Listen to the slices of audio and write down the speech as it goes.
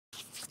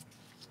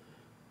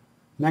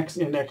Next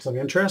index of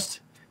interest,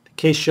 the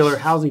Case-Shiller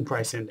Housing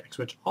Price Index,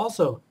 which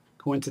also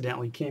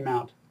coincidentally came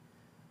out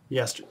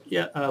last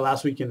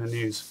week in the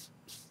news.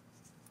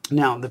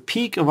 Now, the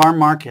peak of our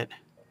market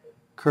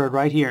occurred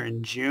right here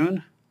in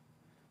June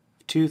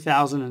of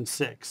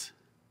 2006.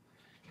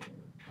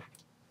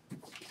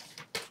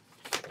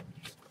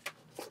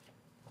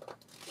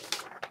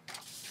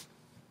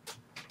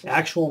 The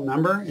actual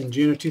number in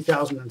June of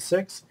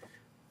 2006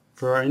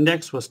 for our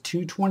index was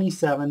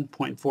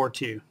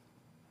 227.42.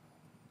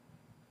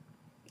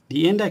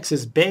 The index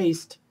is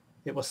based,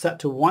 it was set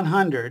to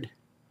 100.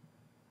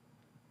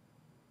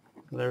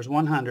 There's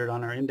 100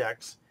 on our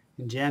index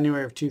in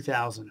January of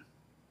 2000.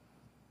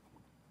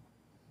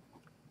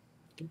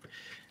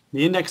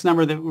 The index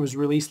number that was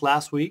released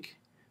last week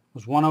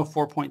was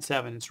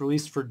 104.7. It's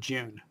released for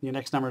June. The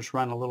index numbers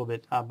run a little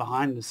bit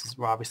behind. This is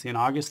obviously in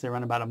August. They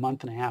run about a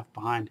month and a half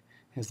behind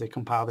as they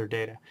compile their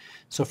data.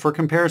 So for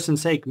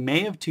comparison's sake,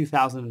 May of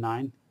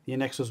 2009, the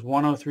index was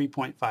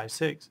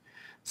 103.56.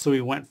 So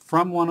we went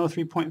from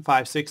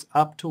 103.56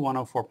 up to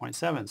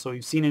 104.7. So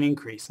we've seen an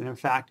increase. And in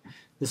fact,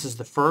 this is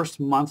the first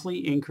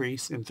monthly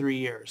increase in 3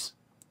 years.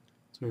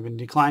 So we've been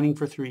declining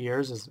for 3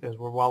 years, as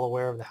we're well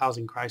aware of the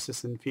housing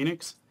crisis in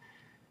Phoenix.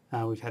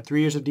 We've had 3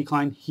 years of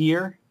decline.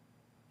 Here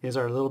is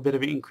our little bit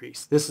of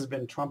increase. This has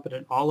been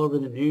trumpeted all over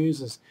the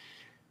news as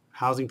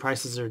housing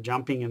prices are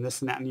jumping and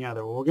this and that and the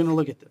other. Well, we're going to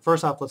look at,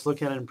 first off, let's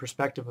look at it in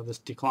perspective of this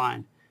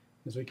decline.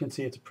 As we can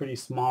see, it's a pretty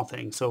small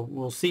thing. So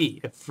we'll see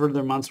if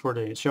further months were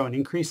to show an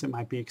increase, it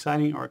might be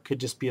exciting, or it could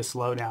just be a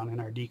slowdown in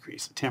our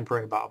decrease, a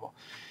temporary bobble.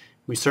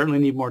 We certainly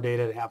need more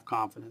data to have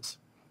confidence.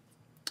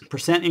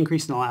 Percent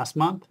increase in the last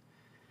month.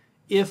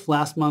 If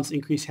last month's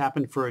increase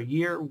happened for a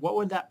year, what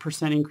would that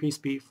percent increase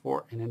be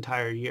for an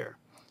entire year?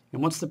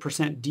 And what's the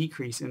percent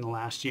decrease in the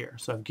last year?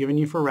 So I've given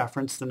you for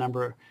reference the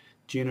number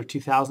June of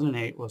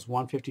 2008 was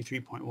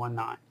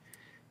 153.19.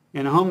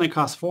 And a home that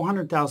cost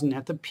 $400,000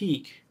 at the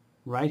peak,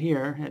 right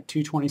here at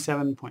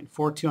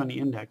 227.42 on the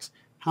index,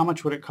 how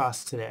much would it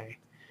cost today?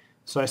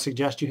 So I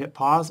suggest you hit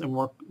pause and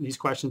work these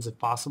questions if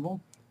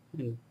possible,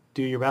 and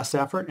do your best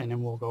effort, and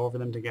then we'll go over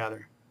them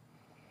together.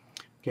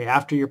 Okay,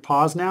 after your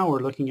pause now, we're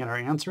looking at our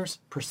answers.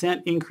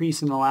 Percent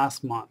increase in the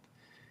last month.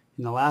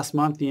 In the last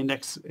month, the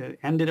index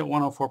ended at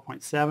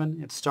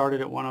 104.7. It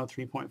started at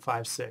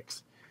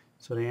 103.56.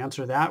 So to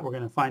answer that, we're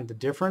going to find the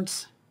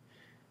difference.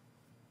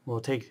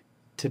 We'll take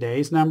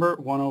today's number,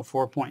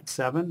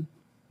 104.7,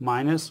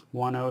 minus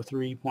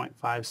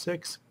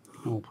 103.56,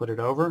 and we'll put it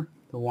over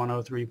the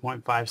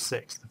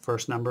 103.56, the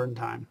first number in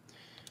time.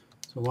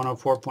 So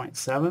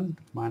 104.7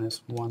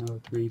 minus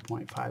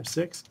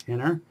 103.56,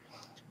 enter,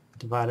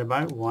 divided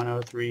by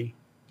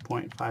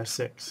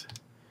 103.56.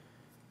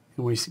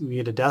 And we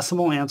get a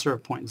decimal answer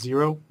of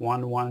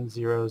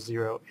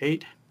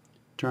 0.011008.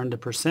 Turn to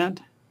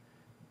percent.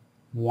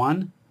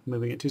 1,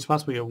 moving it 2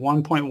 spots, we get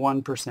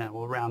 1.1%.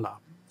 We'll round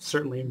off.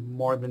 Certainly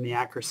more than the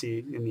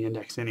accuracy in the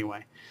index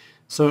anyway.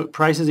 So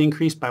prices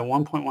increased by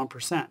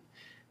 1.1%.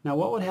 Now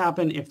what would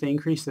happen if they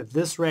increased at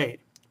this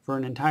rate for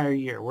an entire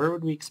year? Where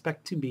would we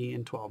expect to be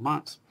in 12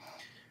 months?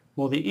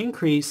 Well, the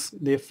increase,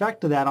 the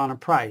effect of that on a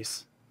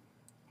price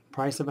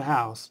of a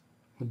house,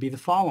 would be the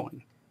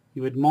following.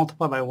 You would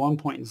multiply by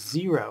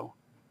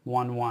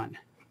 1.011.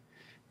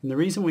 And the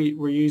reason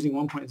we're using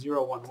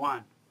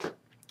 1.011,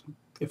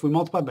 if we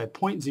multiply by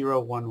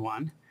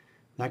 0.011,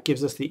 that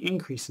gives us the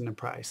increase in the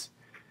price.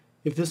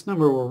 If this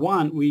number were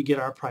 1, we get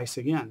our price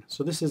again.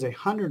 So this is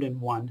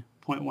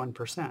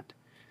 101.1%.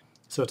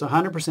 So it's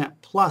 100%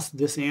 plus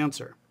this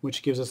answer,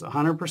 which gives us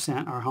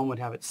 100%. Our home would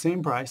have its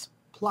same price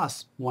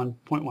plus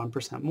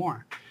 1.1%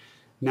 more.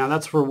 Now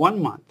that's for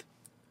 1 month.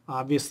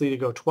 Obviously, to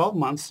go 12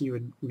 months, you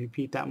would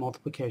repeat that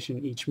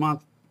multiplication each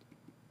month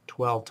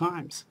 12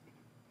 times.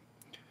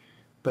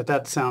 But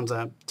that sounds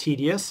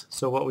tedious,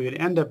 so what we would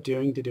end up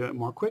doing to do it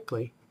more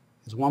quickly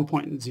is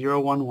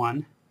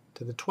 1.011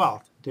 to the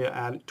 12th, to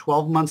add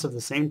 12 months of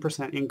the same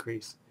percent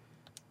increase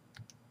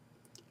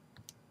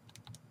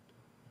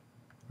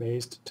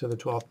raised to the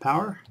 12th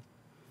power,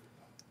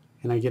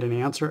 and I get an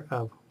answer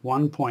of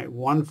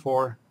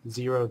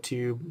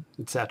 1.1402,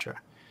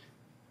 etc.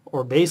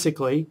 Or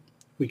basically,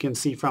 we can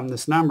see from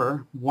this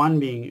number, 1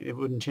 being it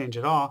wouldn't change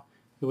at all,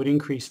 it would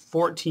increase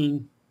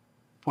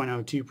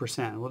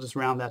 14.02%. We'll just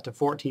round that to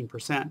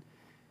 14%.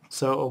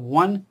 So a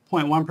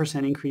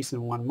 1.1% increase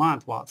in 1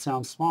 month, while it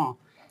sounds small,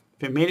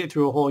 if it made it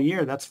through a whole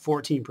year, that's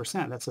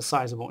 14%. That's a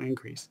sizable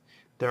increase.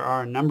 There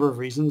are a number of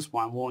reasons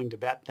why I'm willing to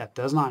bet that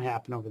does not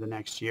happen over the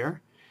next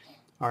year.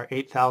 Our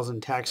 $8,000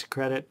 tax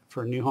credit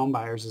for new home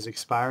buyers is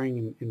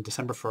expiring in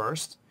December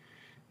 1st,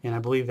 and I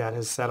believe that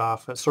has set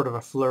off a sort of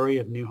a flurry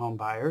of new home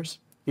buyers.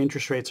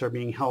 Interest rates are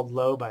being held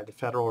low by the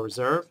Federal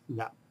Reserve.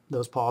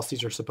 Those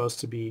policies are supposed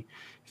to be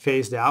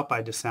phased out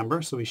by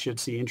December, so we should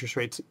see interest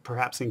rates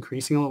perhaps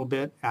increasing a little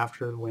bit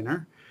after the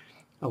winter,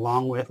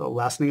 along with a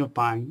lessening of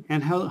buying.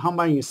 And home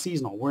buying is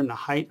seasonal. We're in the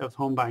height of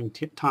home buying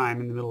time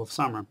in the middle of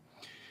summer.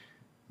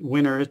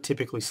 winter is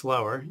typically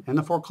slower, and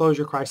the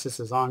foreclosure crisis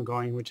is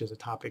ongoing, which is a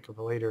topic of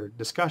a later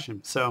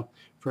discussion. So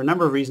for a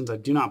number of reasons, I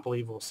do not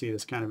believe we'll see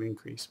this kind of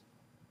increase.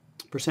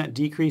 Percent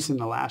decrease in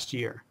the last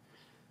year.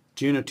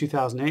 June of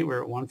 2008,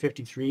 we're at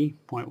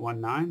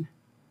 153.19.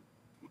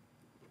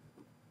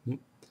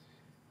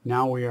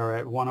 Now we are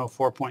at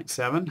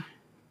 104.7.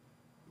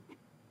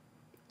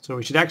 So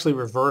we should actually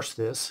reverse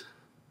this.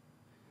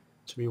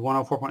 It should be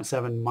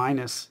 104.7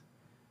 minus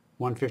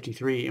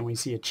 153, and we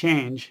see a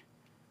change.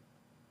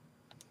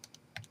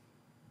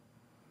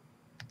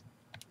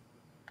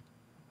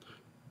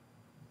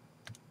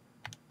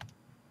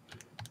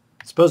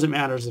 Suppose it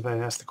matters if I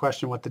ask the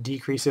question what the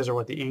decrease is or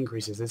what the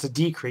increase is. It's a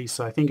decrease,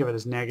 so I think of it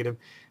as negative,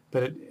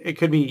 but it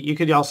could be, you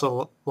could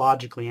also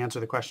logically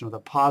answer the question with a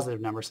positive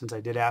number, since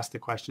I did ask the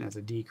question as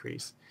a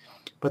decrease.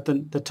 But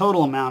the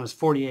total amount is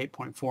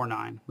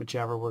 48.49,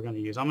 whichever we're going to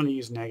use. I'm going to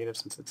use negative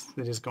since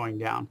it is going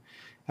down.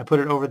 I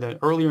put it over the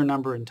earlier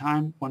number in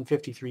time,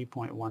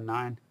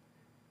 153.19.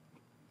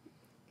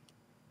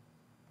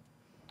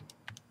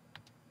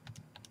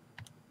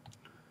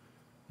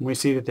 We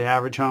see that the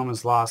average home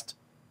has lost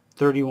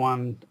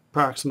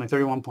approximately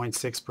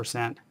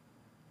 31.6%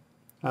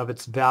 of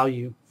its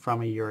value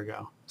from a year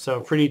ago. So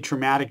a pretty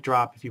traumatic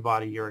drop if you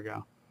bought a year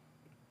ago.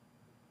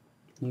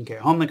 Okay,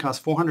 a home that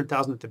cost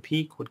 $400,000 at the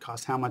peak would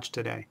cost how much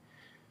today?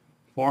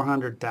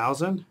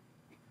 $400,000.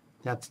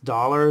 That's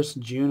dollars,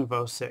 June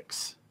of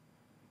 06.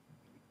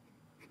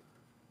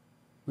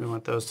 We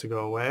want those to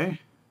go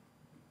away.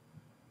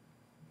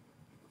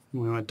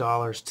 We want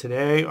dollars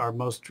today. Our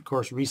most, of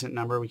course, recent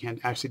number we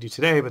can't actually do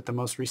today, but the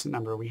most recent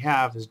number we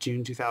have is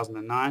June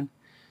 2009.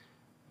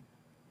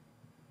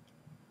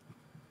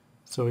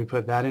 So we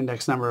put that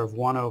index number of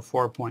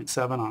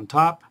 104.7 on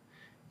top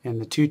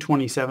and the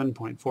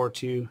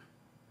 227.42.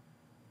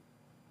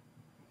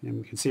 And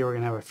we can see we're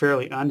going to have a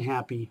fairly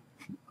unhappy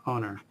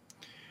owner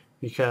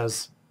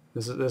because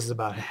this is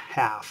about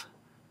half.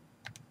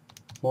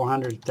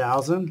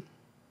 400,000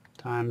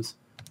 times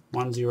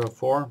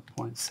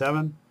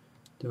 104.7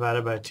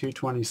 divided by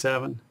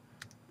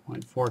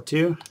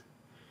 227.42.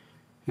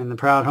 And the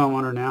proud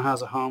homeowner now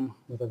has a home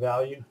with a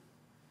value,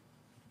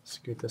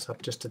 scoot this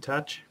up just a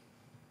touch,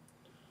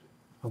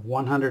 of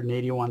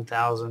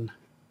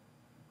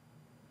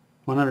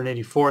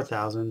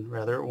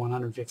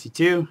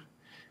 $184,000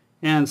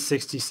 and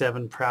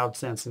 67 proud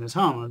cents in his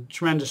home. A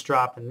tremendous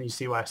drop, and you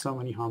see why so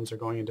many homes are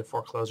going into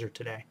foreclosure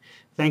today.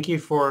 Thank you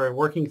for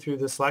working through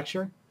this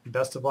lecture.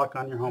 Best of luck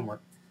on your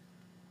homework.